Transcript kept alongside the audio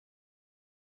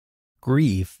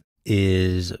Grief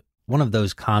is one of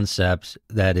those concepts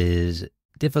that is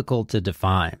difficult to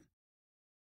define.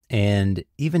 And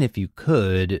even if you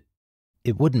could,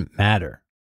 it wouldn't matter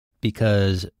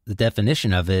because the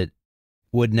definition of it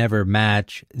would never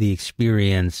match the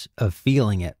experience of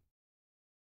feeling it.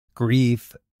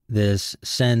 Grief, this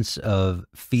sense of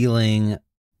feeling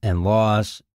and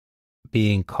loss,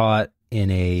 being caught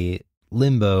in a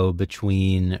limbo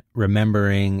between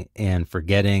remembering and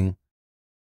forgetting,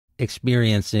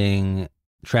 experiencing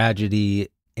tragedy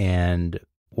and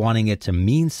wanting it to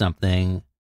mean something,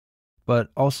 but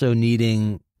also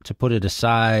needing to put it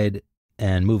aside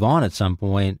and move on at some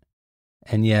point,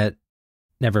 and yet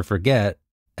never forget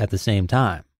at the same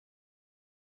time.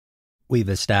 We've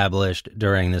established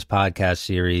during this podcast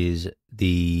series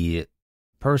the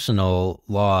personal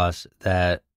loss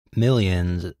that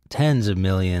millions, tens of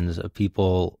millions of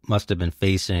people must have been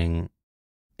facing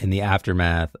in the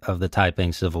aftermath of the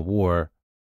Taiping Civil War,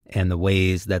 and the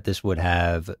ways that this would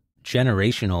have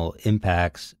generational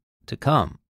impacts to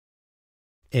come.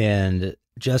 And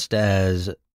just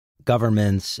as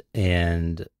governments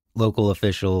and local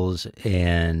officials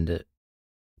and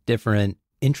different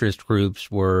interest groups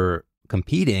were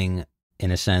competing,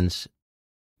 in a sense,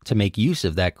 to make use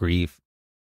of that grief,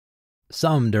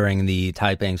 some during the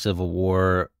Taiping Civil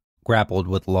War grappled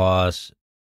with loss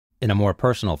in a more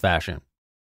personal fashion.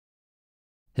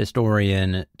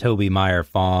 Historian Tobie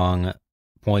Meyer-Fong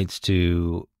points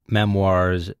to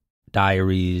memoirs,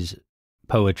 diaries,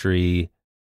 poetry,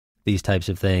 these types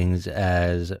of things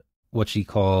as what she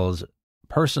calls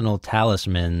personal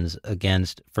talismans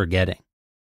against forgetting.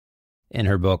 In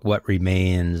her book, What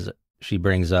Remains, she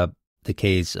brings up the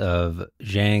case of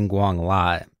Zhang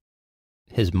Guanglai.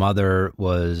 His mother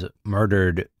was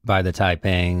murdered by the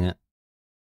Taiping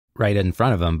right in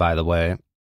front of him, by the way.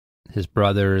 His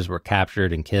brothers were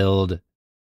captured and killed.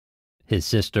 His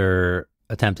sister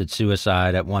attempted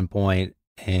suicide at one point,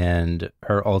 and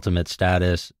her ultimate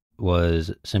status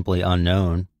was simply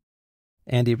unknown.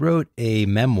 And he wrote a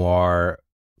memoir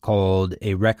called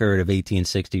A Record of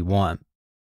 1861.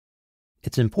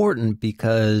 It's important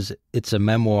because it's a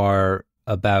memoir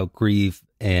about grief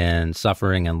and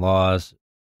suffering and loss,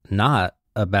 not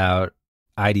about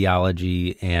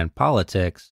ideology and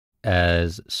politics,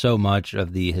 as so much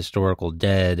of the historical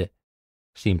dead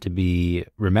seem to be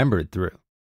remembered through.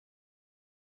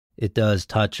 It does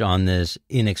touch on this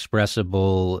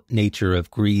inexpressible nature of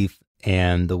grief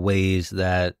and the ways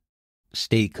that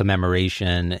state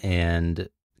commemoration and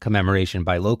commemoration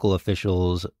by local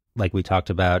officials, like we talked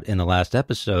about in the last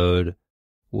episode,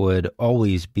 would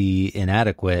always be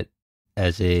inadequate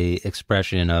as an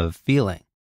expression of feeling.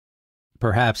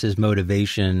 Perhaps his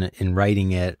motivation in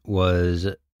writing it was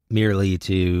merely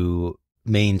to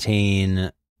maintain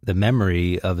the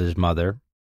memory of his mother,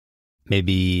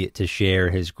 maybe to share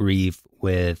his grief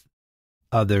with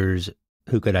others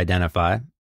who could identify.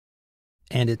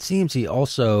 And it seems he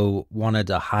also wanted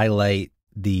to highlight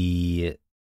the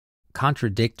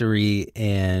contradictory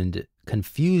and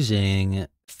confusing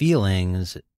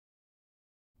feelings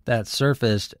that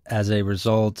surfaced as a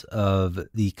result of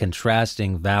the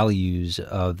contrasting values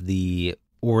of the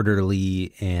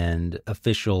orderly and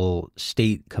official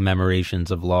state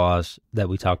commemorations of loss that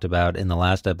we talked about in the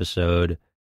last episode,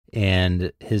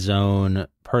 and his own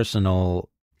personal,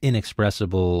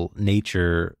 inexpressible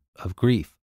nature of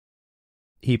grief.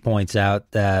 He points out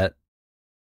that,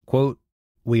 quote,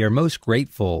 "We are most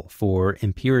grateful for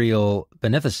imperial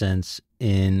beneficence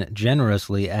in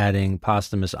generously adding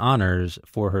posthumous honors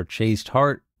for her chaste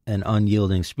heart and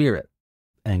unyielding spirit,"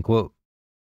 end quote.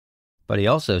 But he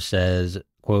also says,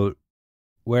 quote,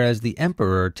 "Whereas the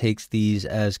emperor takes these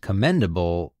as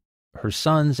commendable, her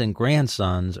sons and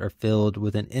grandsons are filled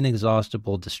with an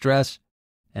inexhaustible distress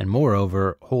and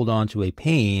moreover hold on to a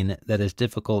pain that is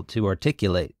difficult to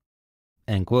articulate,"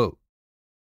 end quote.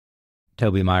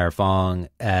 Tobie Meyer-Fong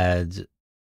adds,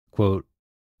 quote,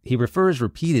 "He refers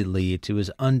repeatedly to his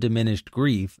undiminished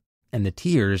grief and the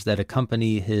tears that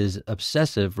accompany his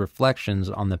obsessive reflections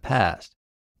on the past,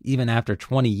 even after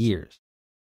 20 years.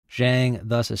 Zhang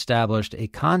thus established a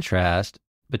contrast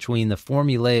between the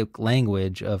formulaic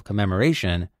language of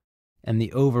commemoration and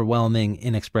the overwhelming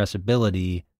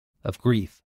inexpressibility of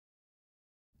grief,"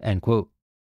 end quote.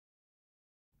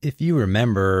 If you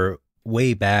remember,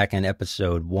 way back in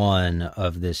episode 1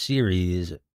 of this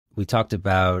series, we talked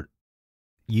about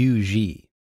Yu Ji.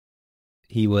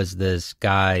 He was this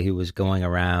guy who was going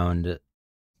around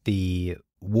the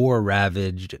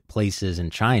war-ravaged places in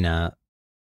China,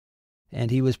 and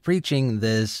he was preaching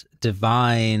this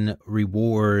divine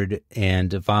reward and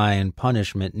divine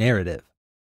punishment narrative.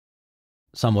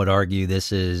 Some would argue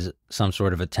this is some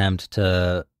sort of attempt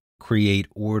to create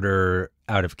order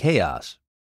out of chaos.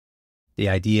 The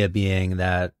idea being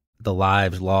that the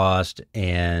lives lost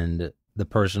and the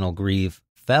personal grief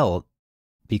felt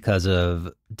because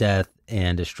of death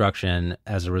and destruction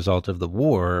as a result of the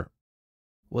war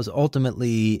was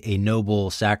ultimately a noble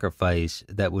sacrifice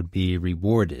that would be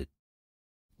rewarded,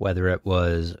 whether it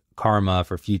was karma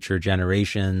for future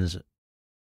generations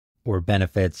or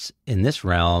benefits in this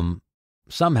realm.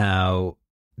 Somehow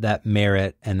that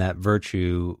merit and that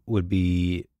virtue would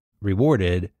be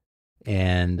rewarded,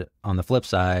 and on the flip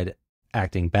side,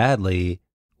 acting badly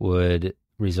would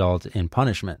result in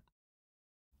punishment.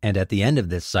 And at the end of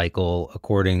this cycle,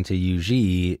 according to Yu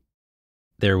Ji,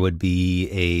 there would be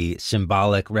a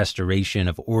symbolic restoration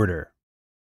of order,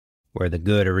 where the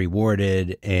good are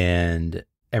rewarded and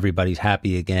everybody's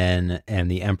happy again, and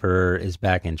the emperor is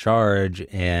back in charge,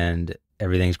 and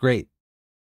everything's great.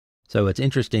 So it's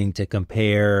interesting to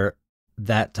compare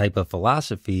that type of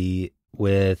philosophy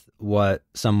with what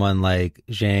someone like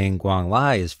Zhang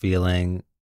Guanglai is feeling,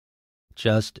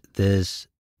 just this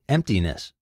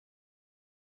emptiness.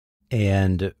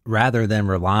 And rather than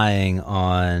relying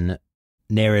on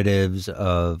narratives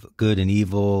of good and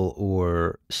evil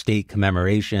or state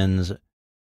commemorations,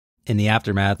 in the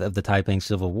aftermath of the Taiping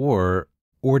Civil War,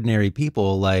 ordinary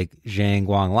people like Zhang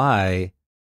Guanglai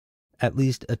at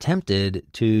least attempted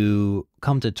to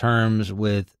come to terms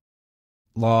with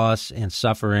loss and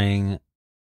suffering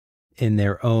in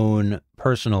their own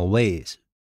personal ways.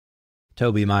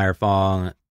 Tobie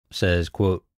Meyer-Fong says,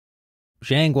 quote,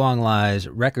 Zhang Guanglai's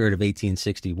record of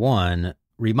 1861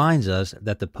 reminds us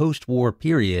that the post-war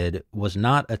period was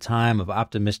not a time of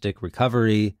optimistic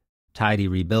recovery, tidy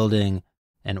rebuilding,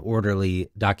 and orderly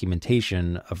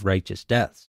documentation of righteous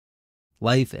deaths.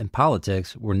 Life and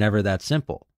politics were never that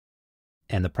simple,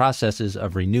 and the processes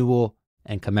of renewal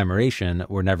and commemoration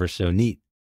were never so neat.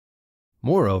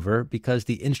 Moreover, because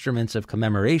the instruments of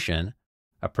commemoration,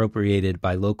 appropriated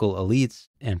by local elites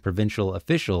and provincial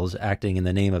officials acting in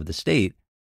the name of the state,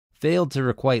 failed to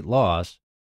requite loss,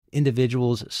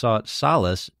 individuals sought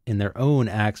solace in their own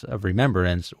acts of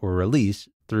remembrance or release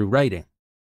through writing.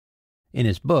 In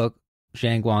his book,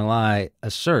 Zhang Guanglai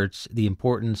asserts the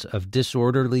importance of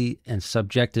disorderly and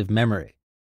subjective memory.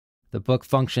 The book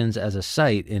functions as a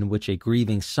site in which a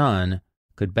grieving son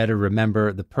could better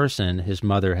remember the person his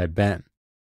mother had been.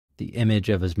 The image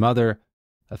of his mother,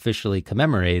 officially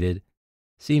commemorated,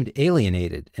 seemed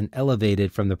alienated and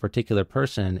elevated from the particular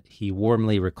person he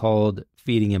warmly recalled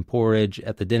feeding him porridge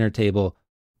at the dinner table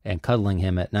and cuddling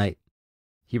him at night.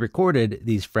 He recorded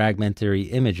these fragmentary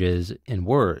images in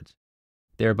words,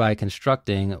 thereby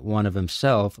constructing one of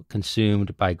himself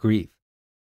consumed by grief.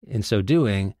 In so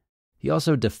doing, he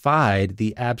also defied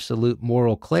the absolute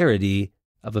moral clarity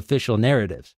of official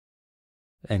narratives.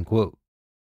 End quote.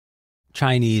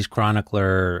 Chinese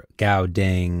chronicler Gao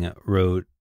Ding wrote,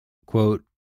 quote,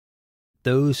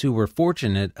 those who were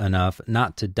fortunate enough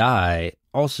not to die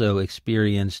also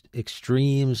experienced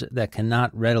extremes that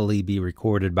cannot readily be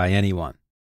recorded by anyone.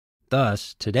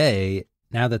 Thus, today,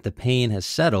 now that the pain has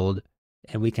settled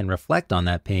and we can reflect on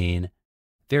that pain,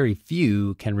 very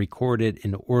few can record it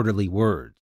in orderly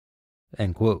words.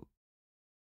 End quote.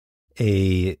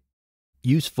 A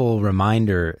useful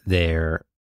reminder there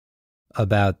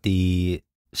about the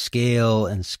scale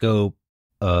and scope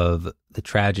of the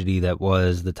tragedy that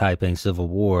was the Taiping Civil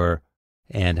War,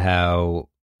 and how,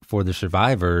 for the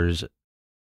survivors,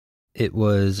 it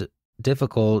was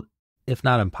difficult, if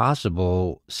not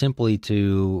impossible, simply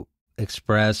to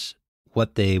express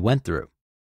what they went through.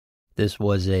 This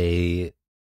was a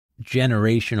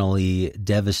generationally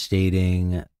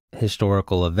devastating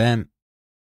historical event,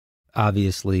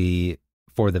 obviously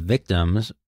for the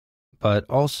victims, but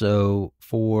also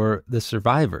for the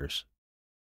survivors.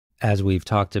 As we've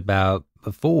talked about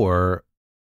before,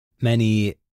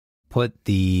 many put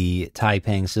the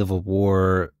Taiping Civil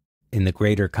War in the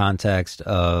greater context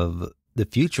of the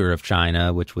future of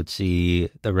China, which would see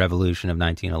the Revolution of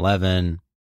 1911,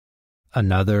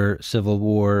 another civil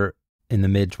war in the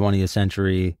mid-20th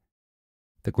century,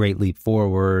 the Great Leap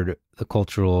Forward, the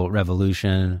Cultural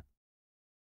Revolution,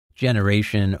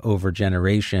 generation over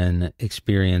generation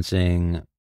experiencing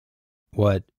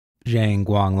what Zhang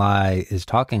Guanglai is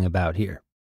talking about here.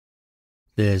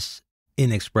 This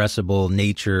inexpressible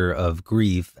nature of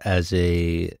grief as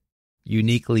a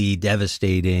uniquely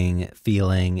devastating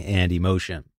feeling and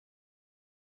emotion.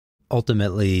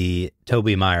 Ultimately,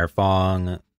 Tobie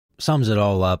Meyer-Fong sums it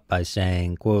all up by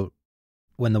saying, quote,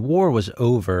 when the war was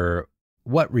over,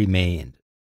 what remained?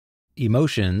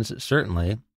 Emotions,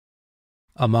 certainly.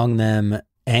 Among them,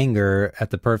 anger at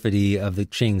the perfidy of the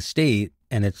Qing state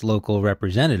and its local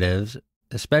representatives,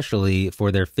 especially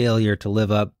for their failure to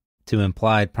live up to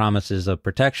implied promises of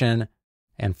protection,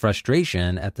 and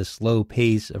frustration at the slow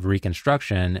pace of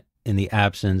reconstruction in the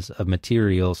absence of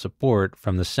material support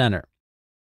from the center.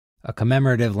 A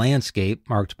commemorative landscape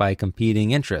marked by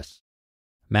competing interests,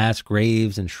 mass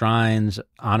graves and shrines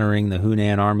honoring the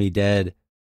Hunan Army dead,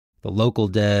 the local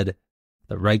dead,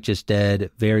 the righteous dead,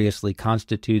 variously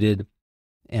constituted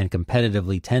and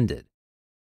competitively tended.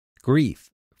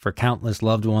 Grief for countless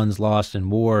loved ones lost in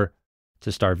war,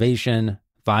 to starvation,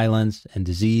 violence, and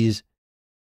disease.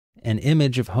 An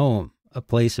image of home, a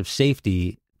place of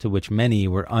safety to which many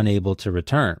were unable to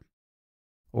return.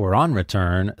 Or on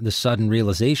return, the sudden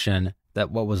realization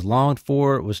that what was longed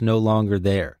for was no longer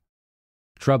there.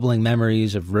 Troubling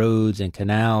memories of roads and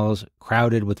canals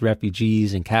crowded with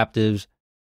refugees and captives,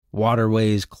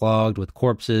 waterways clogged with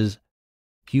corpses,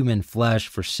 human flesh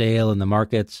for sale in the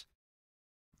markets,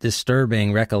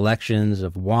 disturbing recollections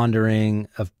of wandering,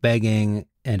 of begging,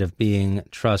 and of being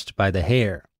trussed by the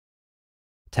hair.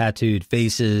 Tattooed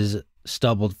faces,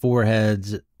 stubbled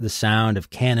foreheads, the sound of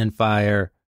cannon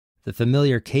fire, the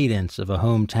familiar cadence of a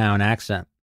hometown accent,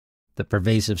 the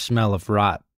pervasive smell of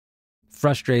rot,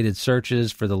 frustrated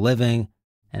searches for the living,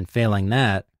 and failing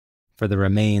that, for the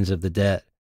remains of the dead.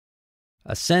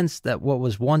 A sense that what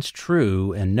was once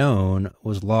true and known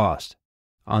was lost,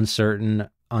 uncertain,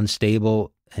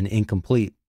 unstable, and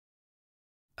incomplete.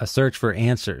 A search for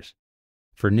answers,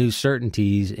 for new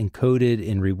certainties encoded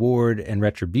in reward and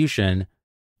retribution,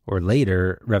 or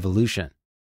later, revolution.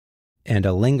 And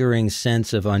a lingering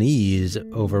sense of unease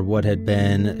over what had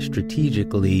been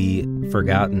strategically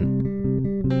forgotten.